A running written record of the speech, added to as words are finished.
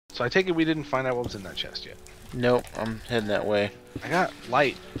So I take it we didn't find out what was in that chest yet. Nope, I'm heading that way. I got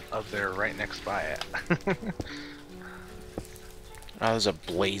light up there right next by it. Oh, there's a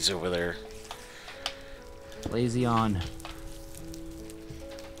blaze over there. Lazy on.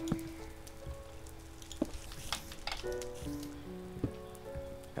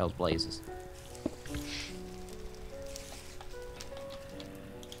 Hell's blazes.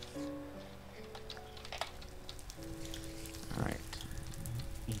 Alright.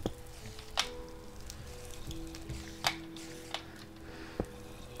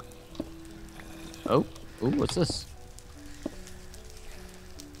 Oh, ooh, what's this?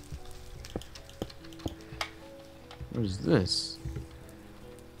 What is this?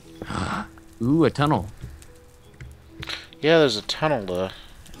 Ooh, a tunnel. Yeah, there's a tunnel to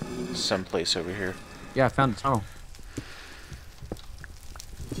someplace over here. Yeah, I found a tunnel.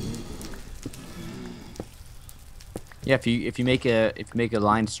 Yeah, if you make a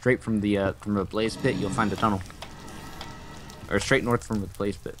line straight from the blaze pit, you'll find a tunnel. Or straight north from the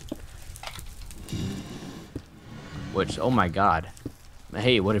blaze pit. Which, oh my god.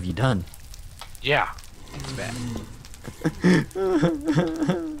 Hey, what have you done? Yeah, it's bad.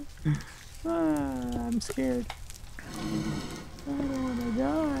 I'm scared. I don't want to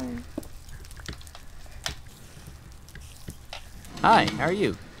die. Hi, how are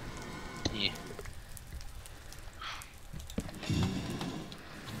you? Yeah.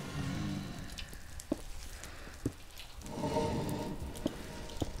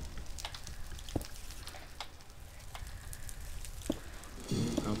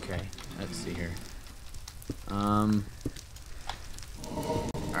 Okay, let's see here. Alright.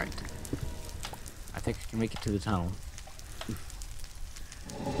 I think I can make it to the tunnel.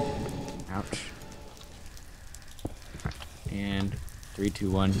 Ouch. Right. And 3, 2,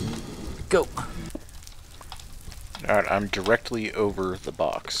 1, go! Alright, I'm directly over the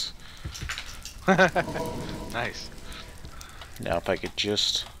box. Nice. Now if I could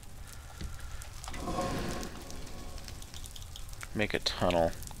just make a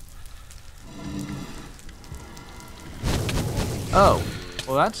tunnel. Oh,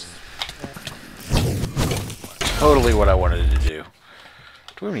 well that's... Totally what I wanted to do.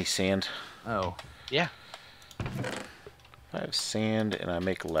 Do we have any sand? Oh. Yeah. If I have sand and I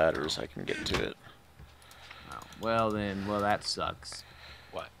make ladders, I can get to it. Oh. Well then, well that sucks.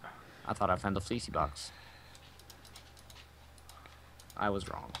 What? I thought I found the fleecy box. I was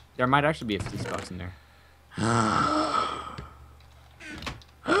wrong. There might actually be a fleecy box in there.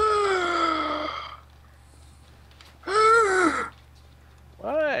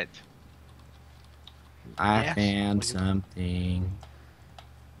 What? I Yes. found something.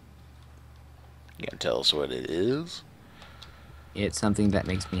 You can tell us what it is. It's something that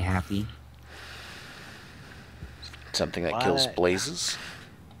makes me happy. Something that kills What? blazes.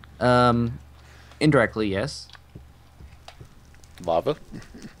 Indirectly, yes. Lava.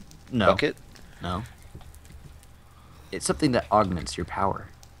 No. Bucket. No. It's something that augments your power.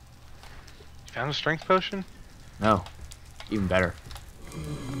 You found a strength potion? No. Even better.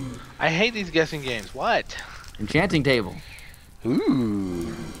 I hate these guessing games. What? Enchanting table.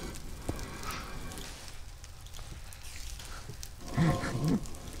 Ooh.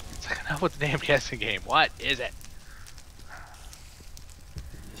 It's like I know what's the damn guessing game. What is it?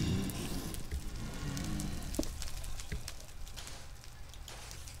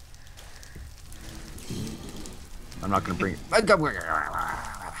 I'm not gonna bring it.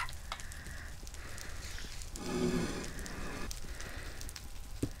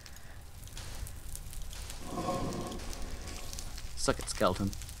 Suck it,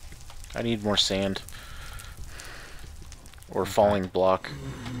 skeleton. I need more sand. Or falling block.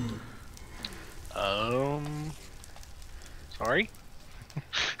 Sorry?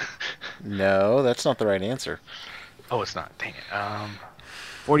 No, that's not the right answer. Oh, it's not. Dang it.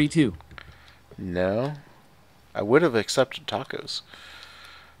 42. No. I would have accepted tacos.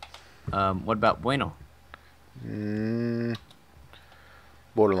 What about bueno?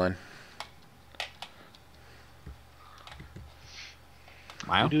 Borderline.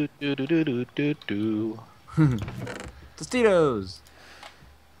 Mile? Do do do do do do do. Tostitos.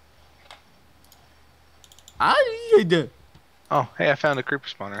 Oh, hey, I found a creeper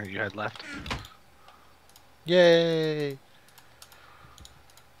spawner you had left. Yay!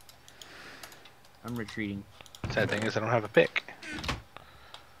 I'm retreating. Sad thing is I don't have a pick.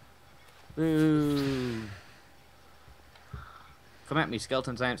 Boo. Come at me,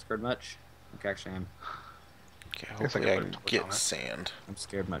 skeletons. I ain't scared much. Okay, actually, I am. Okay, Guess I hopefully can I put a can torch get on it. sand. I'm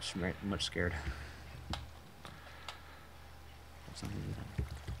scared much scared.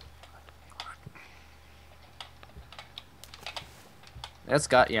 That's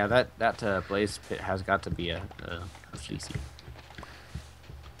got that blaze pit has got to be a fleecy.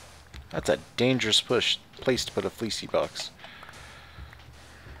 That's a dangerous place to put a fleecy box.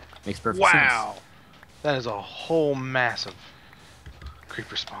 Makes perfect sense. Wow, that is a whole mass of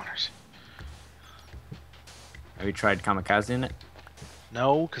creeper spawners. Have you tried kamikaze in it?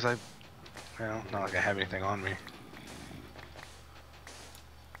 No, because well, not like I have anything on me.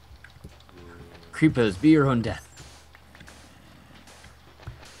 Creepers, be your own death.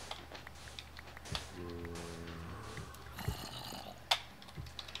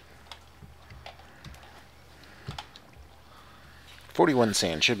 $41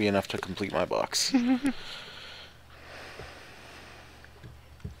 sand should be enough to complete my box.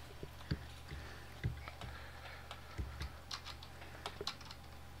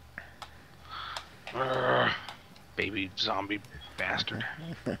 Baby zombie bastard.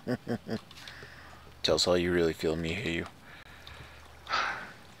 Tell us how you really feel, Miheyu.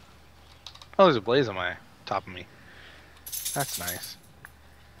 Oh, there's a blaze on my top of me. That's nice.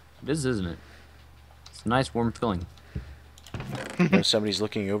 It is, isn't it? It's a nice warm feeling. You know somebody's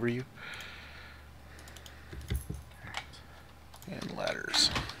looking over you. And ladders.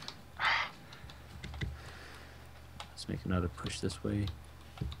 Let's make another push this way.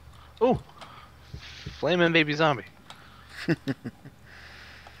 Oh, flaming baby zombie. Hey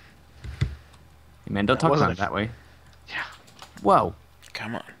man, don't talk about it that way. Yeah. Whoa.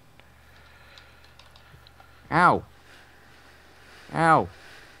 Come on. Ow. Ow.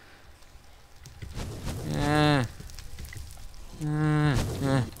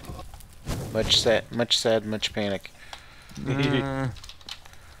 Much sad, much panic.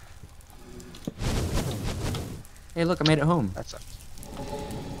 Hey, look, I made it home. That's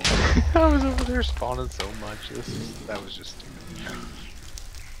I was over there spawning so much. That was just stupid.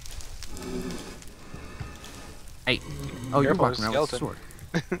 Hey. Oh, you're Careful, walking around with a sword.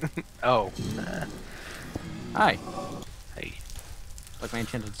 Oh. Hi. Hey. Like my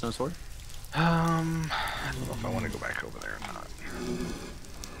enchanted stone sword? I don't know if I want to go back over there or not.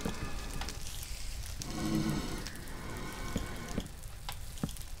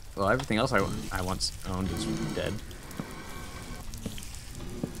 Well, everything else I once owned is dead.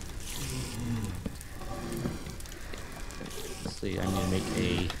 Let's see, I need to make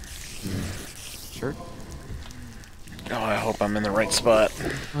a shirt. Oh, I hope I'm in the right spot.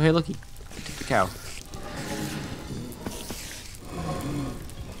 Oh, hey, looky. I took the cow.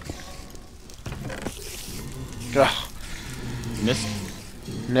 Ugh. You missed?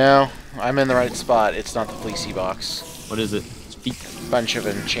 No, I'm in the right spot. It's not the fleecy box. What is it? Speak. Bunch of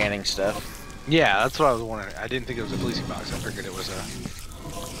enchanting stuff. Yeah, that's what I was wondering. I didn't think it was a fleecy box. I figured it was a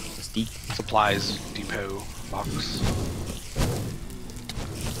Steak. supplies depot box.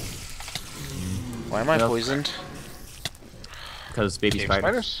 Why am I Yep. poisoned? Because baby Cave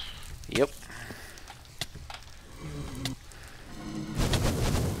spiders. Yep.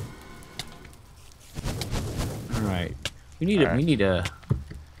 Alright. We need some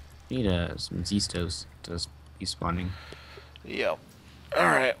Zestos to be spawning. Yep.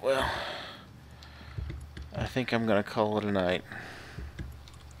 Alright, well. I think I'm gonna call it a night.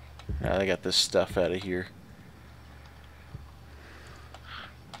 Now that I got this stuff out of here.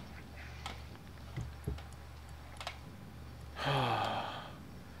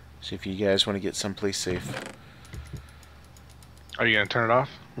 See if you guys want to get someplace safe. Are you gonna turn it off?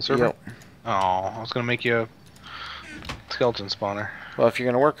 The server? Yep. Oh, I was gonna make you a skeleton spawner. Well, if you're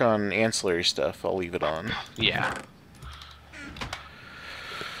gonna work on ancillary stuff, I'll leave it on. Yeah.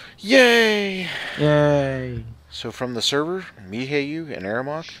 Yay! Yay! So from the server, Miheyu and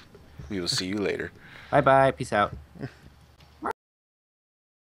Aremok, we will see you later. Bye bye. Peace out.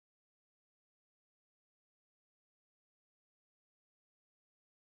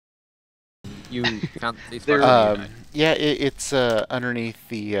 You found these They're- Yeah, it's underneath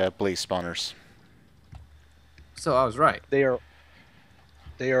the blaze spawners. So I was right. They are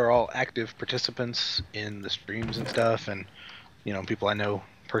all active participants in the streams and stuff, and people I know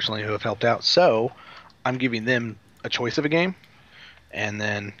personally who have helped out. So I'm giving them a choice of a game, and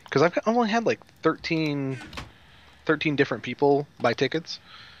then because I've only had like 13 different people buy tickets,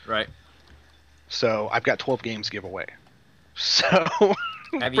 Right. so I've got 12 games to give away. So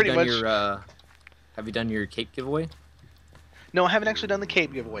Have you pretty done much. your cape giveaway? No, I haven't actually done the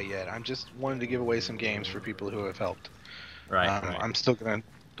cape giveaway yet. I'm just wanting to give away some games for people who have helped. Right. I'm still gonna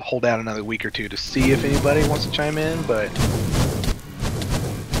hold out another week or two to see if anybody wants to chime in, but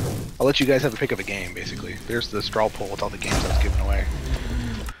I'll let you guys have a pick of a game. Basically, there's the straw poll with all the games I was giving away.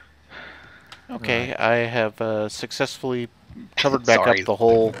 Okay, I have successfully covered back Sorry. up the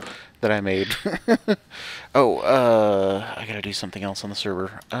whole that I made. Oh, I gotta do something else on the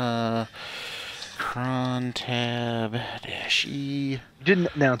server. Cron tab dash E. You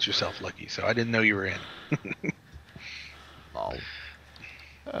didn't announce yourself, Lucky, so I didn't know you were in. Oh.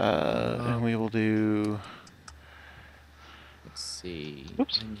 And we will do. Let's see.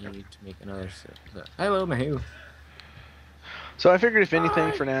 Oops. I need to make another. Hello, Miheyu. So I figured if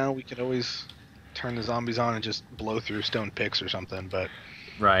anything for now, we could always turn the zombies on and just blow through stone picks or something, but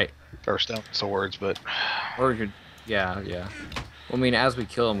Right. or stone swords, but Or we could. Yeah. Well, I mean, as we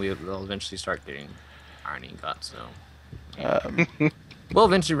kill them, we'll eventually start getting iron ingots. So we'll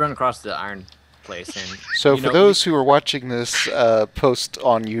eventually run across the iron place. And So for those who are watching this post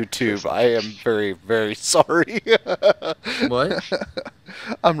on YouTube, I am very, very sorry. What?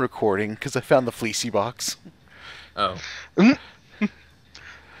 I'm recording because I found the fleecy box. Oh. I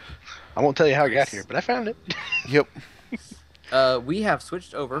won't tell you how I got here, but I found it. Yep. We have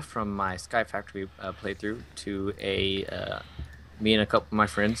switched over from my Sky Factory playthrough to a. Me and a couple of my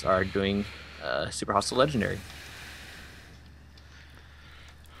friends are doing Super Hostile Legendary.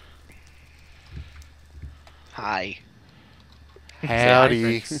 Hi.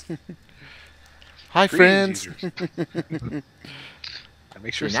 Howdy. friends. Hi, friends. Greetings, users. I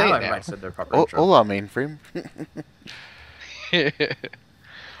make sure to See, say now it now. everybody said their proper Oh, intro. hola, mainframe.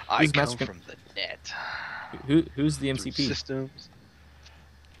 I Who's come Master- from the net. Who's the Through MCP? systems.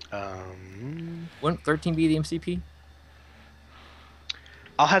 Wouldn't 13 be the MCP?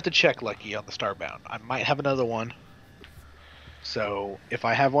 I'll have to check, Lucky, on the Starbound. I might have another one. So if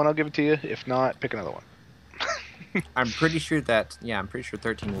I have one, I'll give it to you. If not, pick another one. I'm pretty sure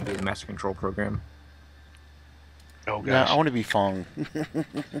 13 will be the Master Control program. Oh No, gosh. I want to be Fong.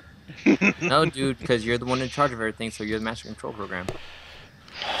 No, dude, because you're the one in charge of everything, so you're the Master Control program.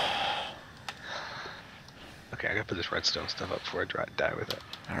 Okay, I gotta put this redstone stuff up before I die with it.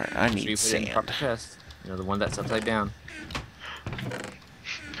 Alright, I So need you put it in the proper sand. chest. You know, the one that's upside down.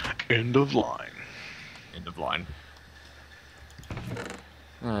 End of line. End of line.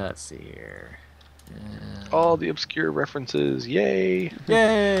 Let's see here. All the obscure references, yay!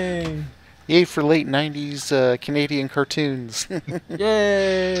 Yay! Yay for late 90s Canadian cartoons.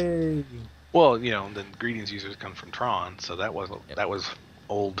 Yay! Well, you know, the greetings users come from Tron, so that was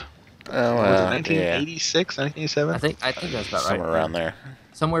old. Oh, What was it, yeah. 1986, 1987? I think that's about right. Somewhere around there.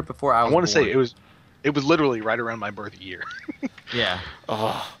 Somewhere before I I was want to say born. it was literally right around my birth year. Yeah.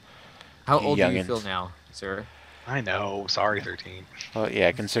 Oh, How You old do you youngins. feel now, sir? I know. Sorry, 13. oh,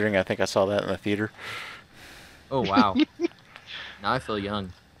 yeah, considering I think I saw that in the theater. Oh, wow. Now I feel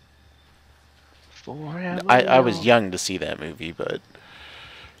young. Forever I was young to see that movie, but...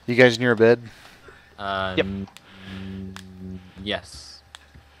 You guys in your bed? Yep. Yes.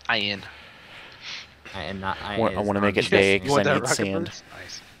 I in. I am not. I want to is make on it big, You 'cause want I that need rocket sand. burst?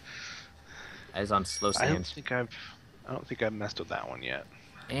 Nice. Is on slow I don't sand. think I've messed with that one yet.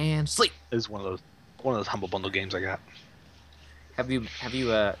 And sleep. It's one of those humble bundle games I got. Have you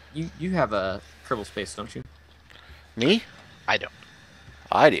you have a Kerbal Space, don't you? Me? I don't.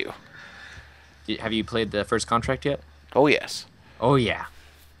 I do. Have you played the first contract yet? Oh, yes. Oh yeah.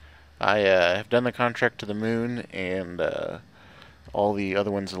 I have done the contract to the moon and all the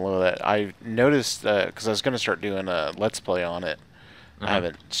other ones below that. I noticed, because I was going to start doing a Let's Play on it. I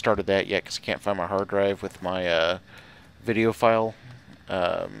haven't started that yet because I can't find my hard drive with my video file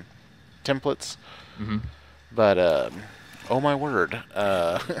templates. Mm-hmm. But, oh my word,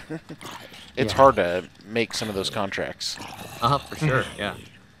 it's Yeah. hard to make some of those contracts. For sure. Yeah.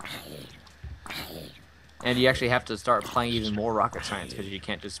 And you actually have to start playing even more rocket science because you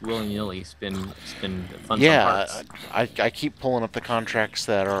can't just willy-nilly spin fun Yeah, parts. I keep pulling up the contracts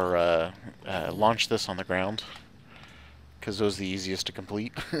that are launch this on the ground because those are the easiest to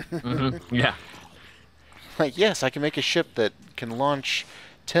complete. Yeah. Like, yes, I can make a ship that can launch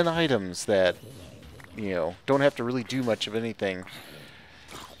 10 items that, you know, don't have to really do much of anything.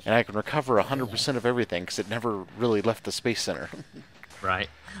 And I can recover 100% of everything because it never really left the Space Center. Right.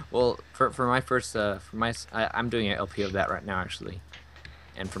 Well, for my first I'm doing an LP of that right now actually,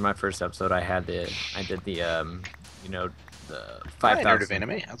 and for my first episode I did the you know the Hi, nerd of 5,000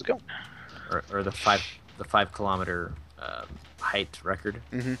 anime. How's it going? or the 5 kilometer height record.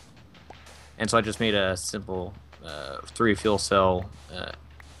 Mm-hmm. And so I just made a simple 3 fuel cell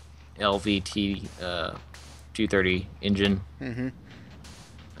LVT 230 engine. Mm-hmm.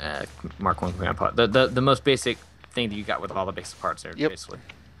 Mark 1 command pod. The most basic thing that you got with all the basic parts there, Yep. basically.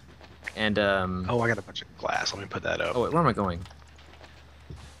 And Oh, I got a bunch of glass. Let me put that up. oh wait, where am I going?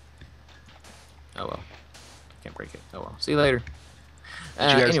 Oh well, can't break it. Oh well, see you later.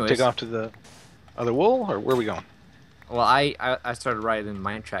 Did you guys Anyways, take off to the other wool, or where are we going? Well, I started writing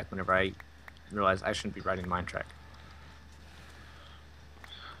Mind Track whenever I realized I shouldn't be writing Mind Track.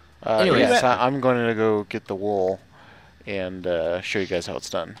 Anyways. Yes, I'm going to go get the wool and show you guys how it's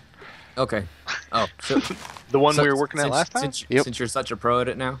done. Okay. Oh, so, The one we were working at last time? Since you're such a pro at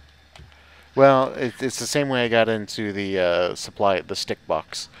it now? Well, it's the same way I got into the the stick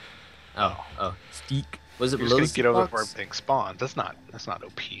box. Oh, steak. Was it You're below just the gonna get over box? where everything spawns. That's not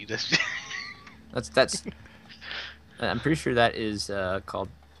OP. That's That's. I'm pretty sure that is called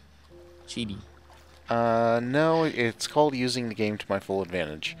cheating. No, it's called using the game to my full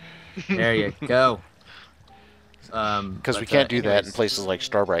advantage. There you go. Because we can't do that in places like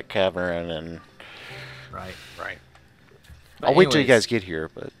Starbright Cavern and. Right. But I'll wait till you guys get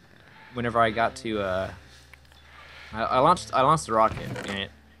here, but. Whenever I got to, I launched the rocket and it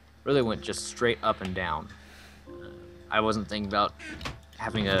really went just straight up and down. I wasn't thinking about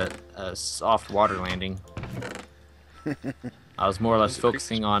having a soft water landing. I was more or less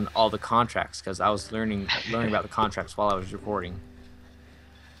focusing on all the contracts because I was learning about the contracts while I was recording.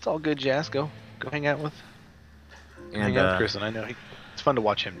 it's all good, Jazz. Go hang out with Chris, and I know it's fun to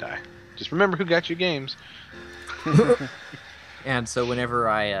watch him die. Just remember who got your games. And so whenever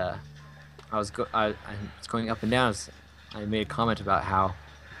I was going up and down, I made a comment about how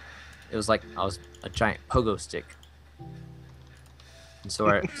it was like I was a giant pogo stick. And so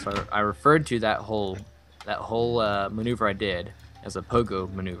I referred to that whole maneuver I did as a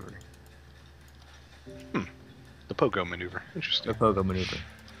pogo maneuver. The pogo maneuver. Interesting. The pogo maneuver.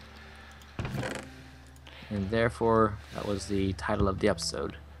 And therefore, that was the title of the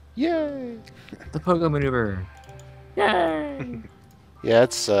episode. Yay! The pogo maneuver. Yay! Yeah,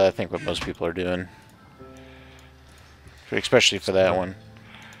 that's I think what most people are doing. Especially for that one.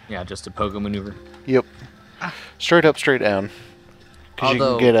 Yeah, just a pogo maneuver. Yep. Straight up, straight down. Because you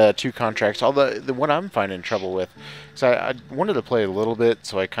can get 2 contracts. Although, what I'm finding trouble with, because I wanted to play a little bit,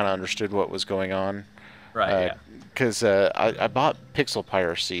 so I kind of understood what was going on. Right, yeah. Because I bought Pixel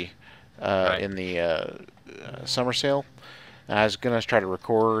Piracy in the summer sale. And I was going to try to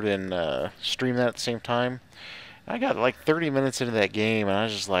record and stream that at the same time. I got like 30 minutes into that game, and I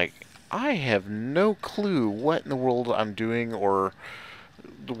was just like, I have no clue what in the world I'm doing, or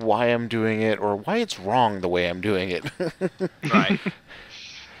why I'm doing it, or why it's wrong the way I'm doing it. Right.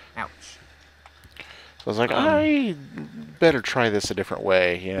 Ouch. So I was like, I better try this a different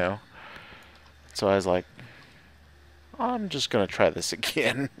way, you know? So I was like, I'm just going to try this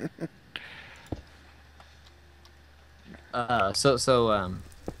again. So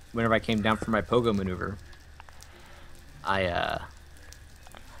whenever I came down for my pogo maneuver,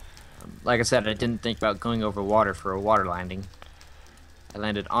 like I said, I didn't think about going over water for a water landing. I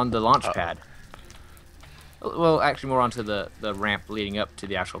landed on the launch pad. Well, actually more onto the ramp leading up to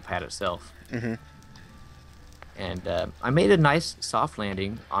the actual pad itself. Mm-hmm. And I made a nice soft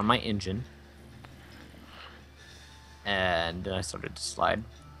landing on my engine. And then I started to slide.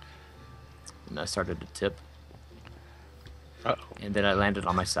 And I started to tip. Uh-oh. And then I landed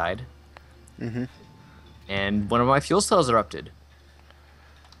on my side. Mm-hmm. And one of my fuel cells erupted,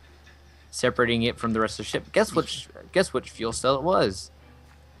 separating it from the rest of the ship. Guess which fuel cell it was?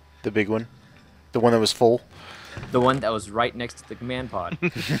 The big one? The one that was full? The one that was right next to the command pod.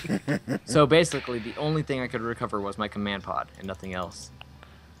 So basically, the only thing I could recover was my command pod and nothing else.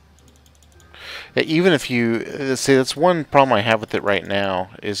 Yeah, even if you... See, that's one problem I have with it right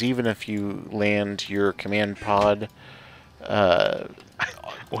now, is even if you land your command pod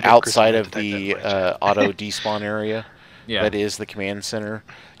outside of the auto despawn area, that is the command center,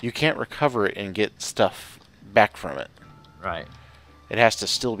 you can't recover it and get stuff back from it. Right. It has to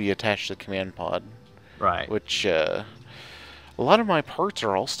still be attached to the command pod. Right. Which, a lot of my parts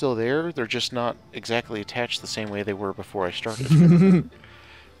are all still there. They're just not exactly attached the same way they were before I started.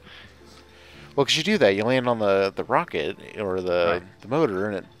 Well, because you do that. You land on the rocket or the motor,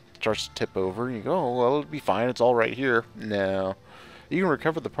 and it starts to tip over. And you go, oh, well, it'll be fine. It's all right here. No. You can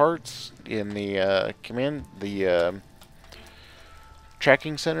recover the parts in the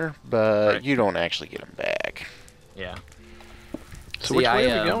tracking center, but you don't actually get them back. Yeah. So which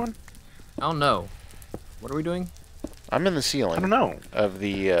way are we going? I don't know. What are we doing? I'm in the ceiling. I don't know. Of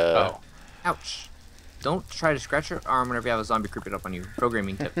the... Ouch. Don't try to scratch your arm whenever you have a zombie creeping up on you.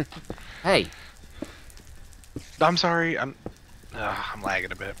 Programming tip. Hey. I'm sorry. I'm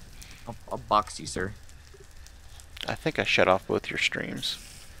lagging a bit. I'll box you, sir. I think I shut off both your streams.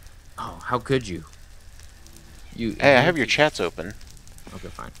 Oh, how could you? Hey, I have your chats open. Okay,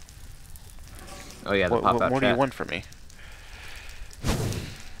 fine. Oh yeah, the pop-out chat. What do you want from me?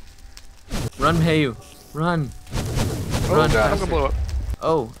 Run, Miheyu. Run. Oh Run god, faster. I'm gonna blow up.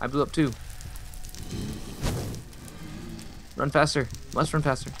 Oh, I blew up too. Run faster. Must run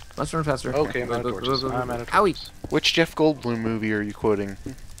faster. Must run faster. Okay, I'm out of torches. I'm out of Owie. torches. Which Jeff Goldblum movie are you quoting?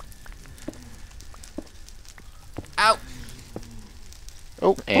 Ow.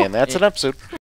 Oh, and that's an episode.